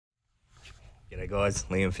G'day guys,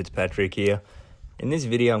 Liam Fitzpatrick here. In this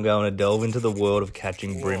video I'm going to delve into the world of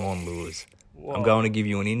catching bream on lures. I'm going to give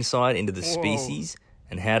you an insight into the species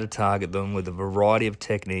and how to target them with a variety of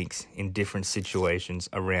techniques in different situations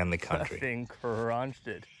around the country. That thing crunched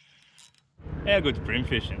it. How good's bream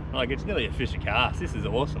fishing? Like, it's nearly a fish a cast. This is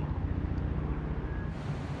awesome.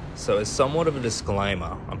 So as somewhat of a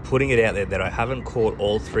disclaimer, I'm putting it out there that I haven't caught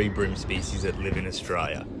all 3 bream species that live in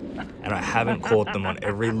Australia. And I haven't caught them on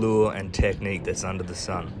every lure and technique that's under the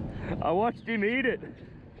sun. I watched him eat it.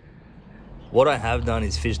 What I have done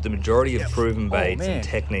is fish the majority of proven baits and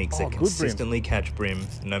techniques that consistently catch bream,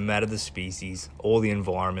 no matter the species or the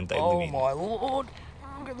environment they live in. Oh my lord,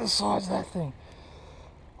 look at the size of that thing.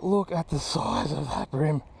 Look at the size of that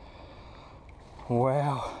bream.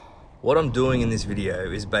 Wow. What I'm doing in this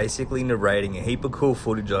video is basically narrating a heap of cool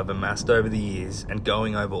footage I've amassed over the years and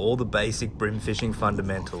going over all the basic bream fishing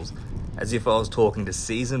fundamentals, as if I was talking to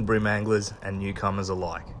seasoned bream anglers and newcomers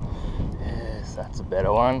alike. Yes, that's a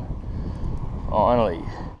better one. Finally.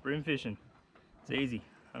 Bream fishing, it's easy.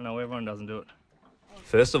 I don't know, everyone doesn't do it.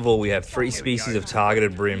 First of all, we have 3 species of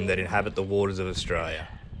targeted bream that inhabit the waters of Australia.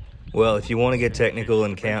 Well, if you want to get technical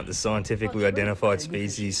and count the scientifically identified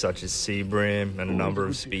species such as sea bream and a number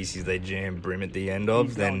of species they jam bream at the end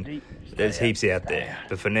of, then there's heaps out there.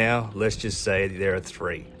 But for now, let's just say there are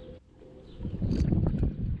 3.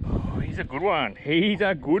 Oh, he's a good one. He's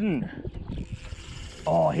a good one.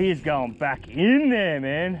 Oh, he's going back in there,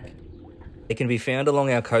 man. They can be found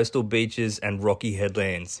along our coastal beaches and rocky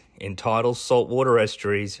headlands, in tidal saltwater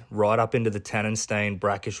estuaries, right up into the tannin-stained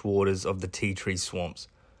brackish waters of the tea tree swamps.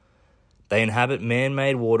 They inhabit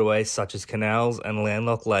man-made waterways such as canals and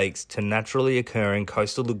landlocked lakes to naturally occurring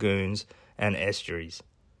coastal lagoons and estuaries.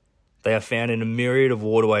 They are found in a myriad of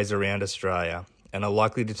waterways around Australia and are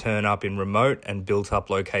likely to turn up in remote and built-up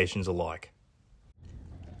locations alike.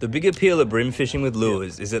 The big appeal of bream fishing with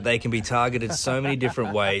lures is that they can be targeted so many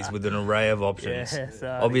different ways with an array of options.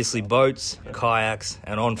 Obviously boats, kayaks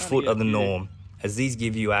and on foot are the norm, as these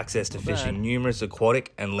give you access to fishing numerous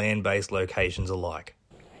aquatic and land-based locations alike.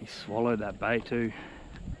 He swallowed that bait too.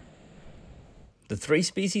 The 3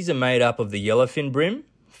 species are made up of the yellowfin bream,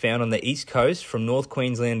 found on the east coast from North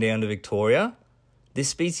Queensland down to Victoria. This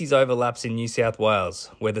species overlaps in New South Wales,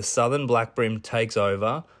 where the southern black bream takes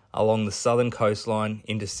over along the southern coastline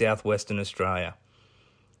into southwestern Australia.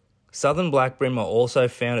 Southern black bream are also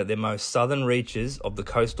found at their most southern reaches of the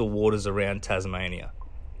coastal waters around Tasmania.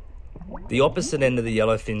 The opposite end of the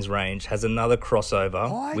yellowfin's range has another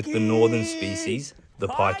crossover with the northern species, the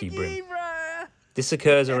pikey bream. This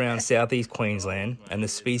occurs around southeast Queensland, and the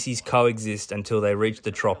species coexist until they reach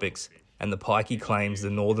the tropics, and the pikey claims the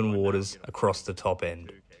northern waters across the top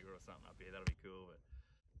end.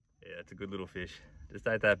 Yeah, it's a good little fish. Just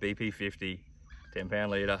ate that BP 50,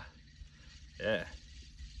 10-pound leader. Yeah,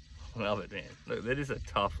 love it, man. Look, they're just a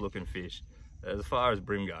tough looking fish. As far as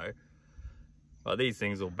bream go, like, these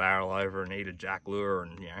things will barrel over and eat a jack lure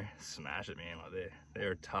and, you know, smash it, man. Like,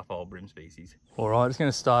 they're a tough old bream species. All right, just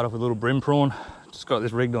gonna start off with a little bream prawn. Just got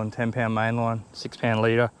this rigged on 10-pound mainline, 6-pound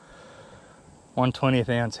leader, 1/20th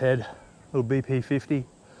ounce head, little BP 50.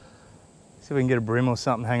 See if we can get a bream or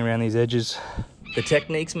something hanging around these edges. The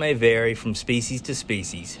techniques may vary from species to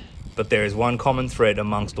species, but there is one common thread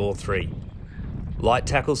amongst all 3. Light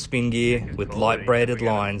tackle spin gear with light braided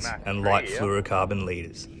lines and light fluorocarbon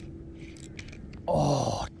leaders.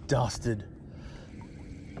 Oh, dusted.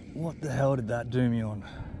 What the hell did that do me on?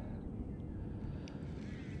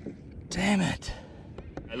 Damn it.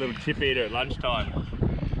 A little chip eater at lunchtime.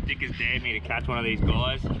 Dick has dared me to catch one of these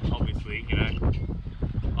guys. Obviously, you know,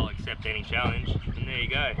 I'll accept any challenge. And there you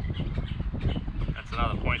go. That's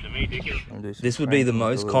another point to me, Dickers. This would be the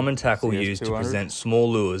most common tackle used to present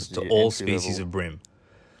small lures to all species of bream.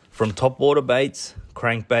 From topwater baits,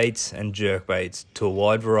 crankbaits and jerkbaits to a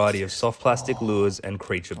wide variety of soft plastic lures and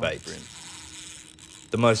creature baits.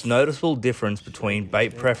 The most noticeable difference between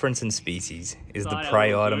bait preference and species is the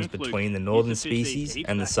prey items between the northern species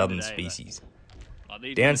and the southern species.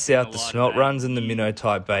 Down south, the smelt runs and the minnow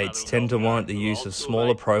type baits tend to warrant the use of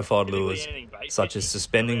smaller profiled lures such as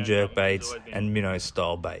suspending jerkbaits and minnow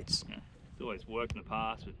style baits. It's always worked in the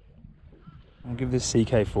past. I'll give this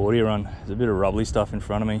CK40 a run. There's a bit of rubbly stuff in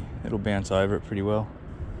front of me. It'll bounce over it pretty well.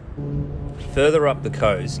 Further up the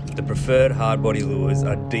coast, the preferred hard body lures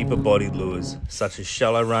are deeper bodied lures such as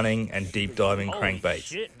shallow running and deep diving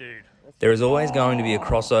crankbaits. There is always going to be a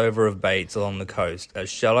crossover of baits along the coast, as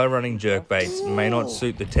shallow running jerkbaits may not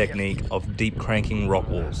suit the technique of deep cranking rock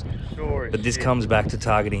walls. But this comes back to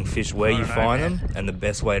targeting fish where you find them and the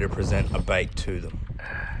best way to present a bait to them.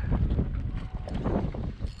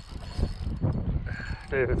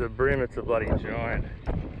 If it's a Bream, it's a bloody giant.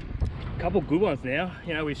 Couple good ones now.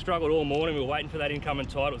 You know, we struggled all morning. We were waiting for that incoming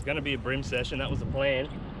tide. It was going to be a Bream session. That was the plan.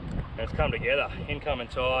 And it's come together. Incoming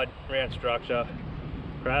tide, round structure,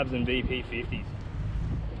 crabs and BP 50s.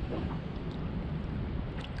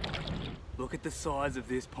 Look at the size of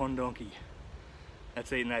this pond donkey.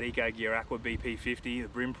 That's eating that Eco Gear Aqua BP 50, the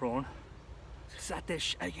Bream prawn. Just sat there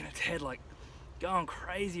shaking its head like going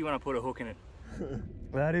crazy when I put a hook in it.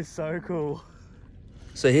 That is so cool.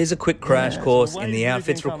 So here's a quick crash course in the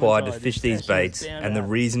outfits required to fish these baits and the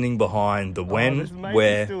reasoning behind the when,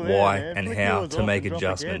 where, why and how to make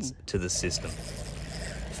adjustments to the system.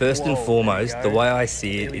 First and foremost, the way I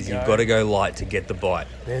see it is you've got to go light to get the bite.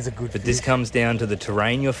 But this comes down to the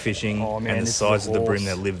terrain you're fishing and the size of the bream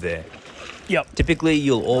that live there. Yep. Typically,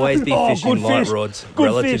 you'll always be fishing light rods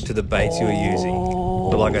relative to the baits you're using.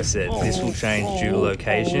 But like I said, this will change due to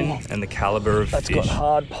location and the caliber of fish. Got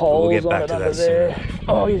hard poles. We'll get back to that soon.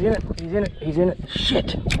 Oh, he's in it, he's in it, he's in it.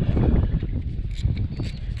 Shit.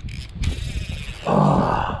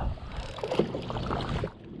 Oh.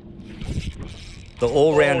 The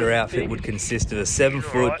all-rounder outfit would consist of a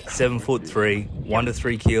 7-foot, 7'3", 1 to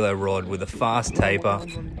 3 kilo rod with a fast taper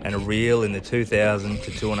and a reel in the 2,000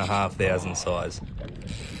 to 2,500 size.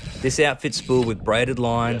 This outfit spool with braided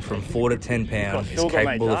line from 4 to 10 pound is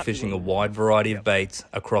capable of fishing a wide variety of baits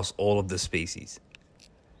across all of the species.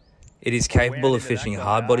 It is capable of fishing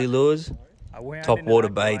hard body lures, top water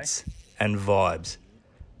baits and vibes,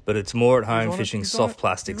 but it's more at home fishing soft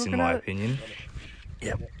plastics in my opinion.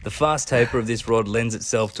 The fast taper of this rod lends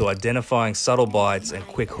itself to identifying subtle bites and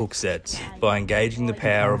quick hook sets by engaging the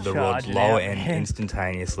power of the rod's lower end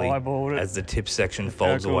instantaneously as the tip section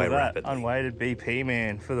folds away rapidly. Unweighted BP,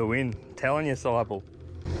 man, for the win. Telling you, Cyple.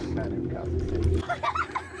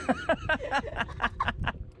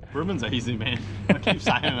 Ribbon's easy, man. I keep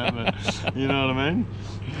saying that, but you know what I mean?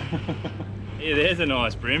 Yeah, there's a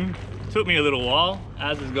nice Bream. Took me a little while.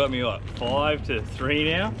 Az has got me like 5 to 3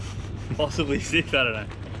 now. Possibly 6, I don't know.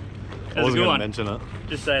 That's a good one. Mention it.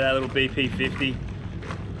 Just say that little BP 50.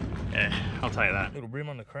 Yeah, I'll take that. Little Bream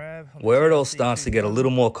on the crab. Where it all starts to get a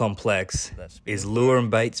little more complex is lure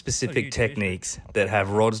and bait specific techniques that have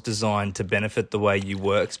rods designed to benefit the way you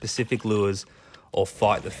work specific lures or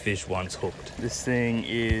fight the fish once hooked. This thing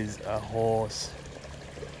is a horse.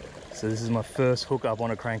 So this is my first hook up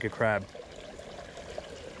on a cranker crab.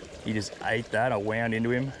 He just ate that. I wound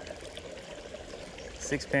into him.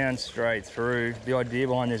 6 pounds straight through. The idea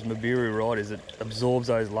behind this Mabiru rod is it absorbs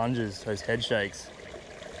those lunges, those head shakes,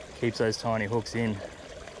 keeps those tiny hooks in.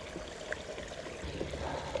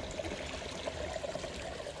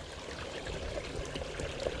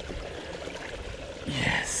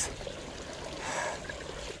 Yes.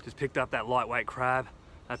 Just picked up that lightweight crab.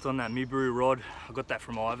 That's on that Mabiru rod. I got that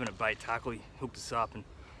from Ivan at Bait Tackle. He hooked us up and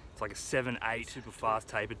it's like a 7/8 super fast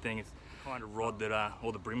tapered thing. It's kind of rod that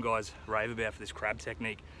all the Bream guys rave about for this crab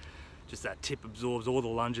technique. Just that tip absorbs all the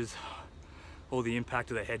lunges, all the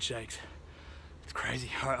impact of the head shakes. It's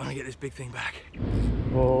crazy. All right, I'm gonna get this big thing back.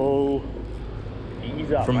 Oh,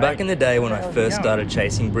 ease up, From back in the day when I first started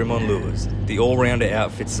chasing Bream on lures, the all-rounder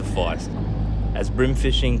outfit sufficed. As Bream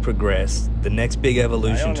fishing progressed, the next big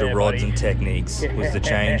evolution to rods and techniques was the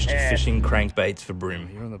change to fishing crankbaits for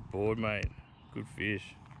Bream. You're on the board, mate. Good fish.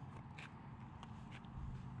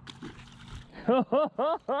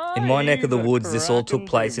 In my neck of the woods, this all took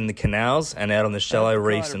place in the canals and out on the shallow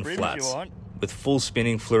reefs and flats, with full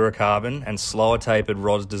spinning fluorocarbon and slower tapered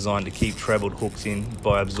rods designed to keep trebled hooks in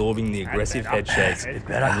by absorbing the aggressive head shakes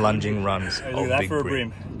and lunging runs of big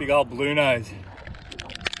Bream. Big old blue nose.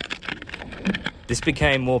 This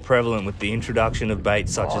became more prevalent with the introduction of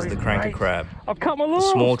baits such as the cranker crab. I've cut my The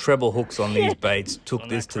small treble hooks on these baits took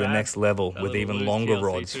this to the next level with even longer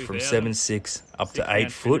rods from 7/6 up to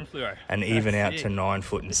 8 foot and even out to 9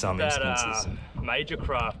 foot in some instances. Major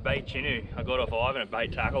craft bait chinu I got off Ivan at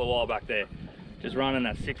Bait Tackle a while back there. Just running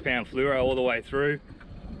that 6 pound fluoro all the way through.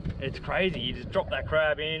 It's crazy. You just drop that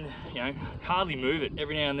crab in, you know, hardly move it.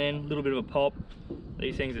 Every now and then, a little bit of a pop.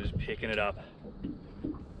 These things are just picking it up.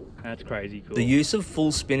 That's crazy cool. The use of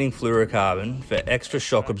full spinning fluorocarbon for extra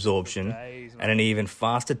shock absorption and an even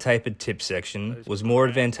faster tapered tip section was more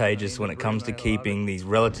advantageous when it comes to keeping these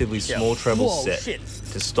relatively small trebles set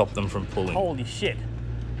to stop them from pulling. Holy shit.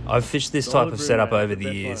 I've fished this type of setup over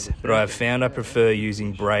the years, but I have found I prefer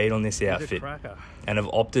using braid on this outfit and have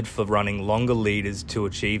opted for running longer leaders to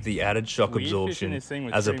achieve the added shock absorption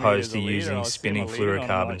as opposed to using spinning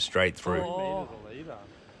fluorocarbon straight through.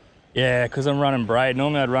 Yeah, because I'm running braid.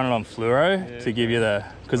 Normally I'd run it on fluoro to give you the...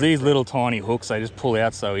 Because these little tiny hooks, they just pull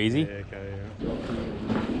out so easy.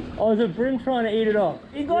 Oh, is a Bream trying to eat it off?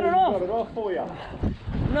 He got it off! Got it off for you.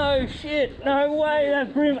 No shit, no way,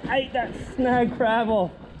 that Bream ate that snag crab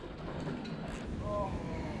off.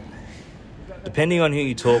 Depending on who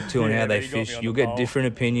you talk to and how they fish, you'll get different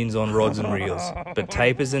opinions on rods and reels, but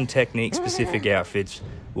tapers and technique-specific outfits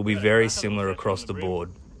will be very similar across the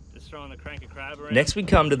board. Next we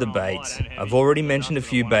come to the baits. I've already mentioned a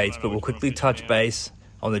few baits, but we'll quickly touch base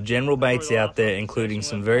on the general baits out there, including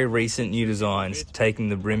some very recent new designs taking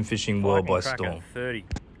the bream fishing world by storm.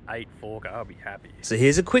 38 forker, I'll be happy. So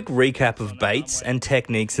here's a quick recap of baits and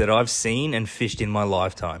techniques that I've seen and fished in my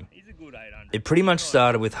lifetime. It pretty much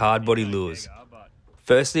started with hard body lures.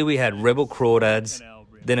 Firstly, we had Rebel crawdads,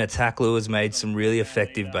 then Attack Lures made some really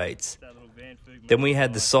effective baits. Then we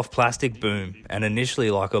had the soft plastic boom, and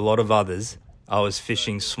initially, like a lot of others, I was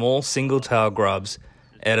fishing small single tail grubs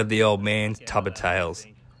out of the old man's tub of tails.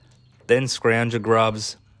 Then scrounger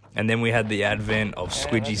grubs, and then we had the advent of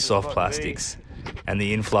squidgy soft plastics, and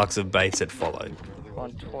the influx of baits that followed.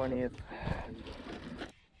 1/20th.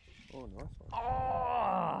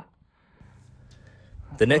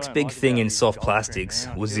 The next big thing in soft plastics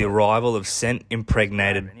was the arrival of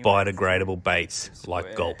scent-impregnated biodegradable baits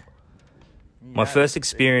like gulp. My first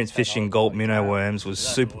experience fishing gulp minnow worms was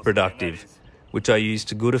super productive, which I used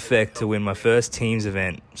to good effect to win my first teams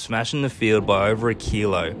event, smashing the field by over a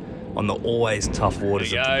kilo on the always tough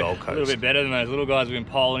waters of the Gold Coast. A little bit better than those little guys we've been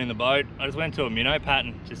poling in the boat. I just went to a minnow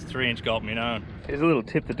pattern, just 3-inch gulp minnow. Here's a little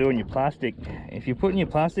tip for doing your plastic. If you're putting your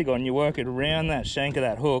plastic on, you work it around that shank of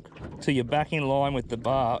that hook till you're back in line with the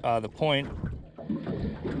bar, the point.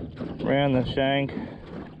 Around the shank,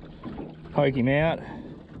 poke him out.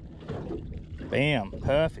 Bam,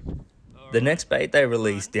 perfect. The next bait they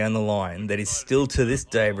released down the line that is still to this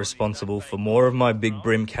day responsible for more of my big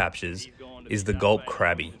bream captures is the gulp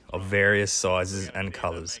crabby of various sizes and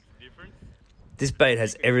colours. This bait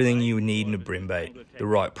has everything you need in a bream bait. The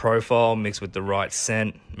right profile mixed with the right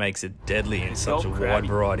scent makes it deadly in such a wide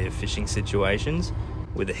variety of fishing situations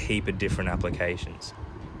with a heap of different applications.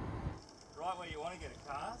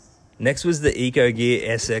 Next was the EcoGear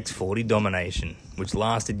SX40 Domination, which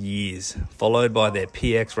lasted years, followed by their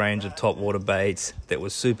PX range of topwater baits that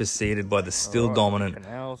was superseded by the still dominant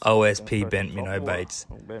OSP bent minnow baits.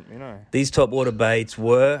 These topwater baits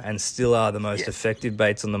were and still are the most effective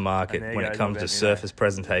baits on the market when it comes to surface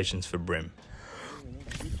presentations for bream.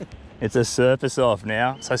 It's a surface off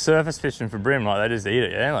now. So surface fishing for bream, like they just eat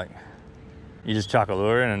it, yeah? Like you just chuck a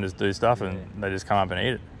lure in and just do stuff and they just come up and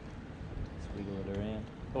eat it.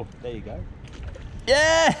 Oh, there you go.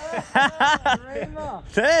 Yeah!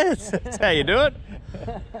 That's how you do it.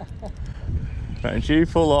 Don't you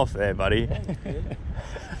fall off there, buddy.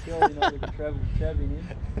 Sure, you know, we can travel in.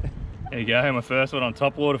 There you go, my first one on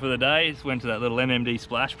top water for the day. Just went to that little MMD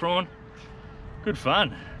splash prawn. Good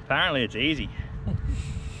fun. Apparently it's easy.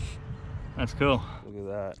 That's cool. Look at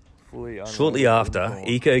that. Shortly after,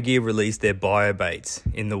 EcoGear released their bio baits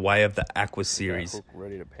in the way of the Aqua series,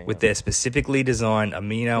 with their specifically designed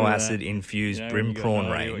amino acid infused bream prawn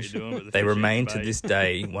range. They remain to this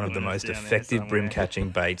day one of the most effective bream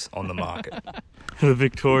catching baits on the market. The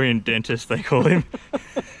Victorian dentist, they call him.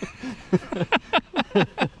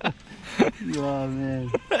 Oh man.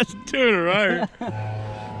 That's 2 in a row.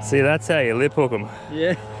 See, that's how you lip hook them.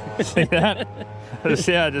 Yeah. See that?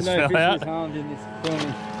 See how it just fell out? Harmed in this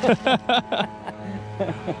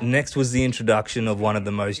Next was the introduction of one of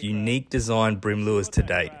the most unique designed bream lures to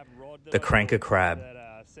date, the Cranker Crab.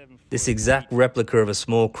 This exact replica of a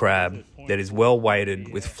small crab that is well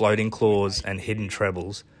weighted with floating claws and hidden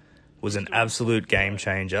trebles was an absolute game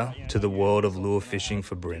changer to the world of lure fishing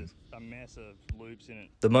for bream.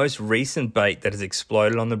 The most recent bait that has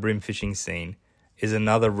exploded on the bream fishing scene is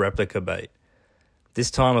another replica bait,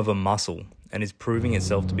 this time of a mussel, and is proving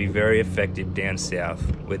itself to be very effective down south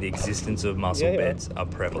where the existence of mussel beds are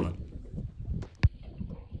prevalent.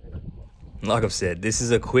 Like I've said, this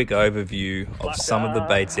is a quick overview of some of the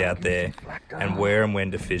baits out there and where and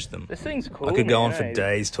when to fish them. This thing's cool, I could go on for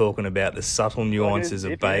days talking about the subtle nuances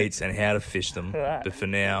of baits and how to fish them, but for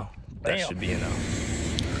now, that should be enough.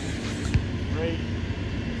 3,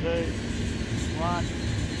 2, 1.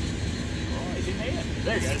 Oh, he didn't eat it.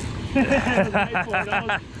 There he goes. I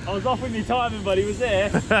was off with my timing, but he was there.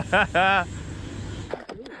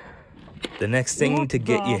 The next thing to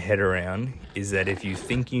get your head around is that if you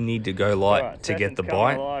think you need to go light to get the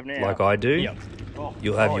bite, like I do,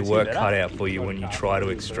 you'll have your work cut out for you when you try to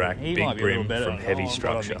extract big bream from heavy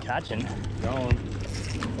structure.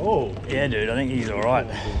 Oh, yeah, dude, I think he's all right.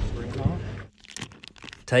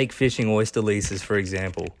 Take fishing oyster leases, for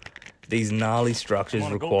example. These gnarly structures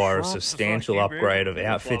require a substantial upgrade of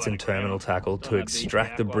outfits and terminal tackle to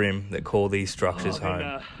extract the bream that call these structures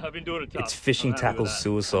home. It's fishing tackle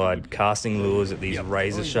suicide, casting lures at these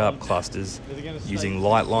razor-sharp clusters, using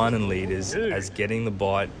light line and leaders, as getting the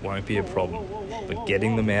bite won't be a problem, but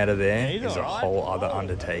getting them out of there is a whole other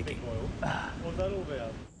undertaking.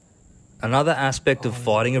 Another aspect of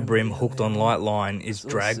fighting a bream hooked on light line is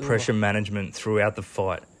drag pressure management throughout the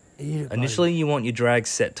fight. Initially, you want your drag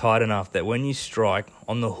set tight enough that when you strike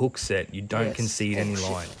on the hook set, you don't concede any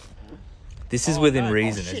line. This is within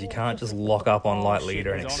reason, as you can't just lock up on light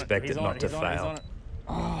leader and expect it not to fail.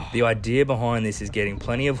 The idea behind this is getting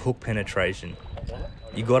plenty of hook penetration.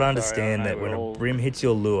 You got to understand that when a bream hits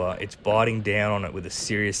your lure, it's biting down on it with a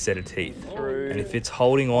serious set of teeth. And if it's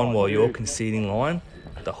holding on while you're conceding line,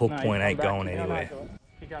 the hook point ain't going anywhere.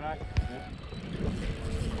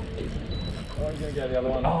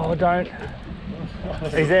 Oh, don't.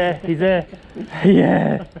 He's there, he's there.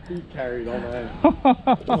 Yeah. He carried on, eh?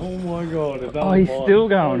 Oh my god. If that was He's mine, still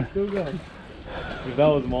going. Still going. If that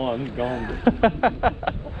was mine, it's gone.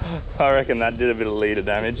 I reckon that did a bit of leader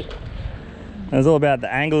damage. It was all about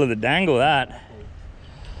the angle of the dangle, that.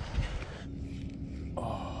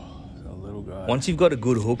 Once you've got a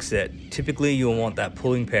good hook set, typically you'll want that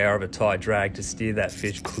pulling power of a tight drag to steer that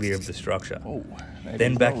fish clear of the structure.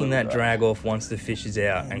 Then backing that drag off once the fish is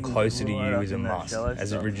out and closer to you is a must,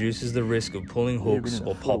 as it reduces the risk of pulling hooks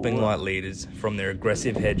or popping light leaders from their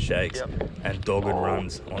aggressive head shakes and dogged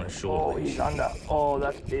runs on a short leash. He's under. Oh,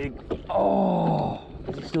 that's big. Oh,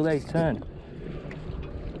 is he still there? He's turned.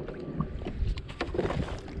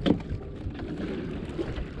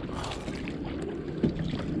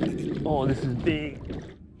 Oh, this is big.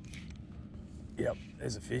 Yep,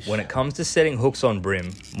 there's a fish. When it comes to setting hooks on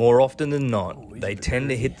bream, more often than not, they tend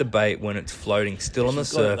to hit the bait when it's floating still on the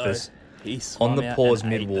surface, on the paws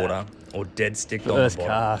mid-water, or dead sticked on the bottom.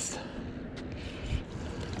 Cast.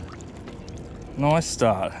 Nice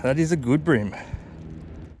start. That is a good bream.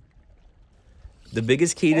 The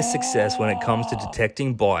biggest key to success when it comes to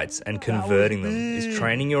detecting bites and converting them is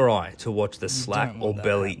training your eye to watch the slack or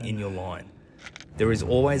belly in your line. There is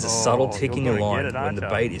always a subtle tick in your line when the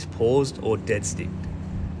bait is paused or dead sticked.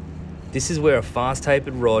 This is where a fast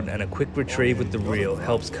tapered rod and a quick retrieve with the reel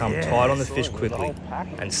helps come tight on the fish quickly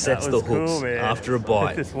and sets the hooks after a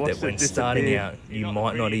bite that when starting out you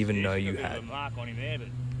might not even know you had.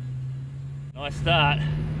 Nice start. I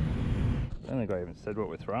don't think I even said what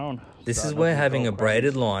we're throwing. This is where having a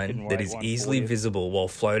braided line that is easily visible while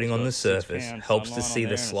floating on the surface helps to see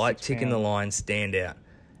the slight tick in the line stand out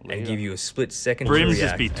and give you a split second to react. Breams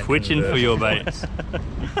just be twitching for your bait.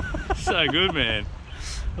 So good, man.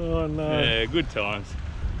 Oh no. Yeah, good times.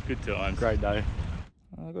 Good times. Great day.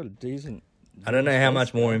 I got a decent. I don't know how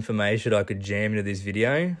much more information I could jam into this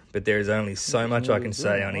video, but there is only so much I can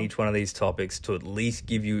say on each one of these topics to at least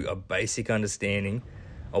give you a basic understanding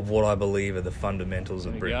of what I believe are the fundamentals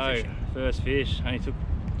of bream fishing. First fish, only took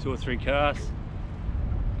 2 or 3 casts.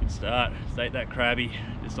 Good start. Just ate that crabby,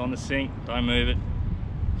 just on the sink, don't move it.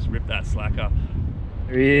 Just rip that slack up.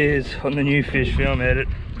 There he is on the new fish film edit,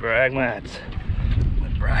 Bragmats. The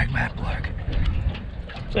Bragmat bloke.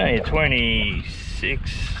 It's only a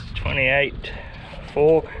 26, 28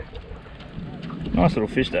 fork. Nice little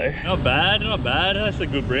fish though. Not bad, not bad. That's a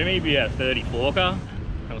good bream. He'd be a 30 forker.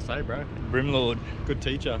 Can I say, bro? Bream lord. Good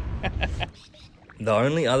teacher. The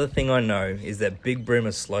only other thing I know is that big bream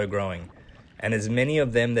are slow growing, and as many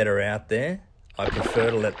of them that are out there, I prefer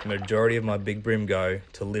to let the majority of my big bream go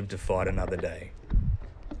to live to fight another day.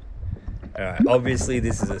 Alright, obviously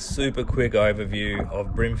this is a super quick overview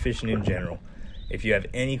of bream fishing in general. If you have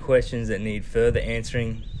any questions that need further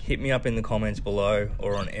answering, hit me up in the comments below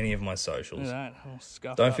or on any of my socials.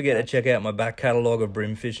 Don't forget to check out my back catalogue of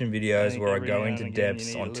bream fishing videos where I go into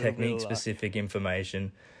depths on technique-specific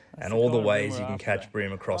information and all the ways you can catch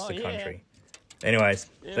bream across the country. Anyways,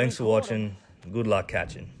 thanks for watching. Good luck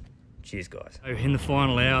catching. Cheers, guys. In the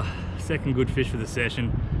final hour, second good fish for the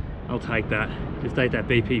session. I'll take that. Just ate that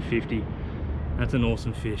BP 50. That's an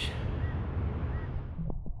awesome fish.